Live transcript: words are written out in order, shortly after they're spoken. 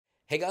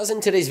Hey guys,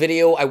 in today's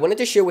video, I wanted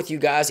to share with you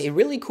guys a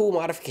really cool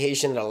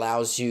modification that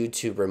allows you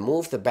to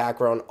remove the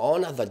background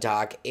on the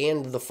dock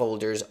and the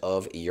folders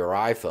of your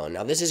iPhone.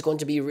 Now, this is going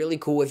to be really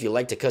cool if you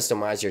like to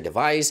customize your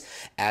device,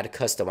 add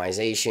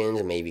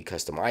customizations, maybe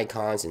custom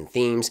icons and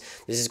themes.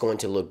 This is going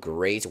to look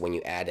great when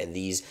you add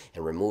these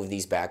and remove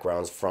these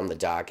backgrounds from the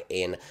dock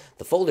and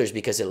the folders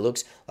because it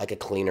looks like a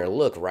cleaner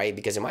look, right?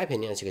 Because in my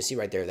opinion, as you can see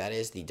right there, that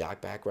is the dock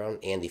background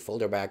and the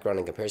folder background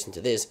in comparison to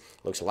this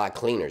looks a lot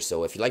cleaner.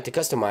 So if you like to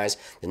customize,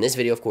 then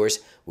this video, of course,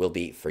 will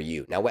be for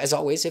you. Now, as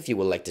always, if you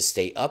would like to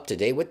stay up to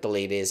date with the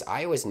latest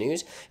iOS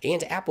news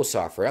and Apple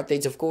software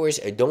updates, of course,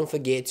 don't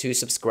forget to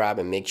subscribe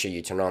and make sure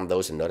you turn on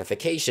those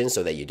notifications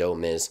so that you don't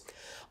miss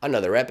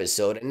another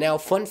episode. Now,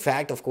 fun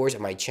fact, of course,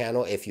 my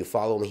channel, if you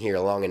follow me here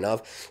long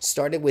enough,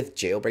 started with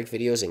jailbreak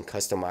videos and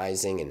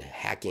customizing and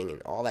hacking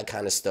and all that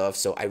kind of stuff.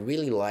 So I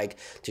really like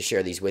to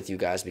share these with you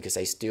guys because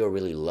I still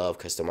really love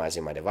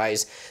customizing my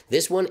device.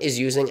 This one is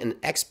using an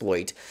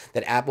exploit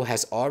that Apple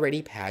has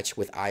already patched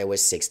with iOS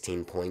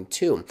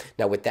 16.2.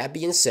 Now, with that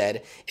being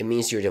said, it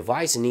means your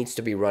device needs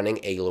to be running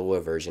a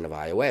lower version of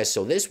iOS.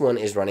 So this one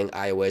is running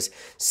iOS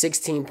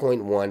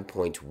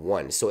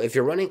 16.1.1. So if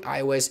you're running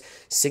iOS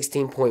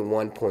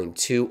 16.1.2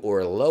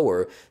 or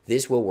lower,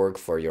 this will work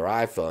for your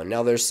iPhone.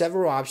 Now, there's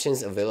several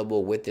options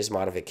available with this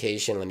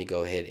modification. Let me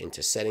go ahead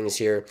into settings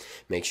here,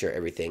 make sure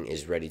everything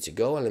is ready to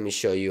go, and let me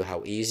show you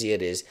how easy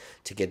it is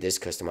to get this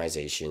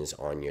customizations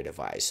on your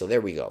device. So there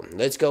we go.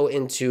 Let's go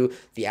into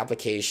the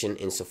application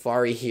in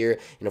Safari here,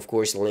 and of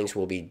course, the links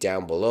will be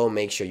down below.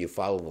 Make sure you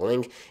follow the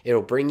link.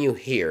 It'll bring you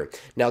here.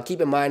 Now,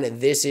 keep in mind,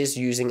 this is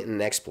using an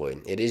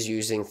exploit. It is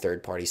using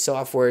third-party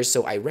software,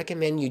 so I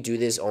recommend you do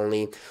this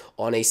only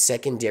on a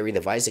secondary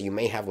device that you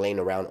may have laying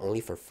around only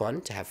for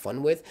fun, to have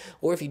fun with,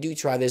 or if you do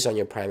try this on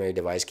your primary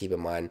device, keep in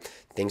mind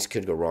things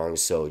could go wrong,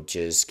 so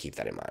just keep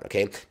that in mind.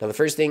 Okay, now the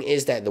first thing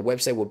is that the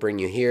website will bring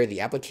you here.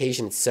 The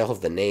application itself,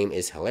 the name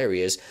is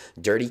hilarious,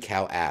 Dirty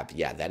Cow app.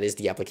 Yeah, that is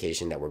the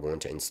application that we're going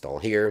to install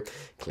here.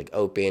 Click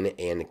open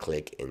and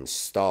click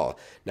install.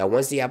 Now,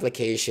 once the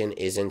application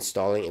is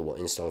installing, it will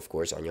install, of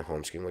course, on your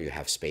home screen where you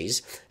have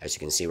space, as you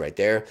can see right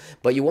there,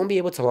 but you won't be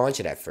able to launch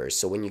it at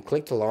first. So when you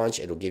click to launch,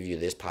 it'll give you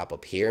this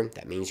pop-up here.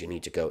 That means you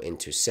need to go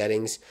into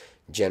settings,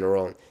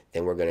 general,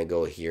 then we're going to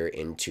go here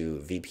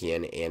into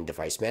VPN and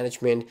device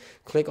management.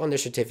 Click on the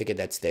certificate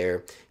that's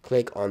there,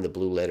 click on the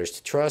blue letters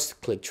to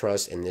trust, click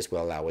trust, and this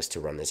will allow us to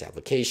run this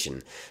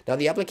application. Now,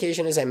 the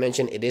application, as I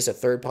mentioned, it is a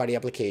third-party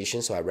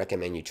application, so I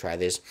recommend you try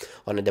this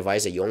on a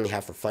device that you only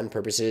have for fun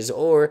purposes,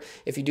 or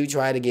if you do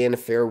try it again,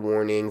 fair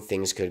warning,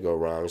 things could go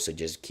wrong, so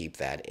just keep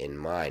that in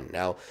mind.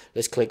 Now,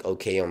 let's click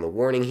OK on the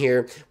warning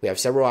here. We have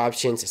several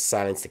options: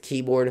 silence the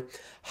keyboard,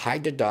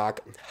 hide the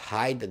dock,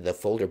 hide the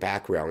folder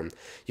background.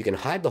 You can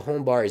hide the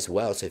home bar as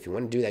well, so if you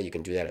want to do that, you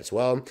can do that as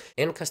well,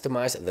 and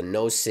customize the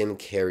no SIM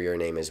carrier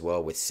name as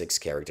well with 6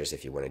 characters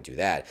if you want to do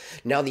that.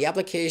 Now, the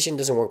application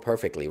doesn't work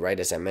perfectly, right?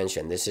 As I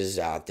mentioned, this is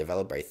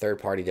developed by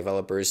third-party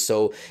developers,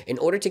 so in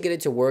order to get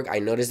it to work, I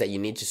noticed that you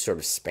need to sort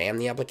of spam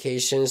the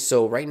application.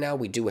 So right now,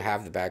 we do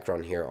have the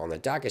background here on the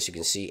dock, as you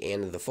can see,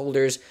 and the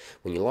folders.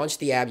 When you launch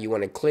the app, you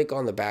want to click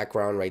on the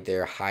background right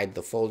there, hide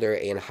the folder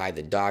and hide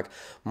the dock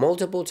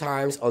multiple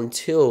times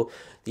until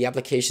the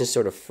application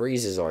sort of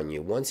freezes on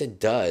you. Once it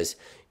does,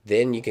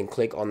 then you can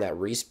click on that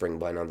respring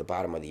button on the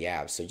bottom of the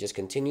app. So just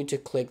continue to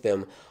click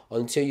them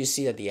until you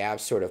see that the app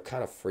sort of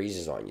kind of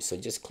freezes on you. So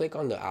just click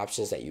on the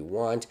options that you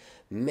want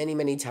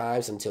many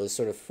times until it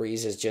sort of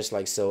freezes just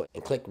like so,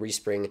 and click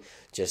respring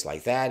just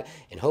like that.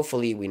 And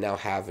hopefully we now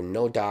have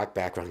no dock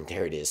background.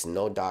 There it is,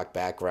 no dock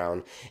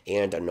background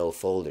and no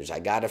folders. I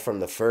got it from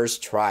the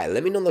first try.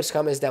 Let me know in those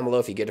comments down below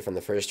if you get it from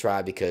the first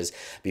try, because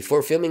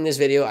before filming this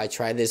video, I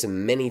tried this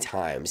many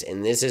times,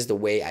 and this is the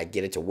way I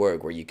get it to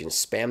work, where you can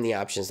spam the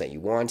options that you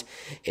want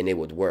and it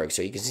would work.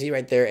 So you can see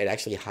right there, it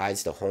actually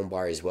hides the home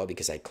bar as well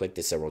because I clicked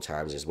it several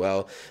times as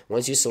well.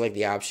 Once you select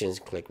the options,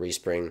 click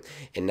respring,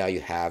 and now you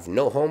have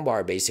no home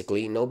bar,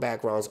 basically no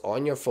backgrounds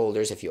on your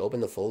folders. If you open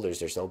the folders,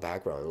 there's no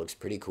background. It looks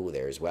pretty cool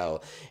there as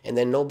well, and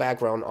then no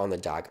background on the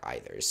dock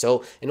either.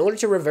 So in order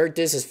to revert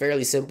this, is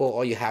fairly simple.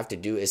 All you have to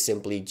do is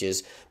simply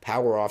just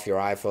power off your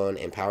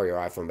iPhone and power your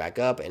iPhone back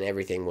up, and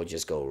everything will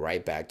just go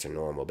right back to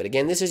normal. But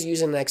again, this is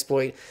using an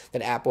exploit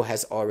that Apple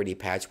has already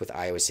patched with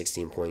iOS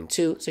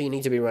 16.2, so you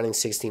need to be running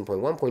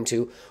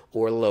 16.1.2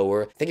 or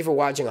lower. Thank you for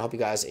watching. I hope you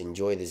guys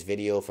enjoy this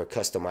video for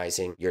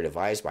customizing your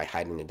device by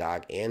hiding the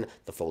dock and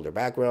the folder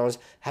backgrounds.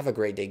 Have a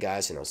great day,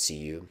 guys, and I'll see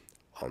you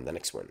on the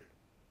next one.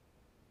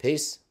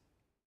 Peace.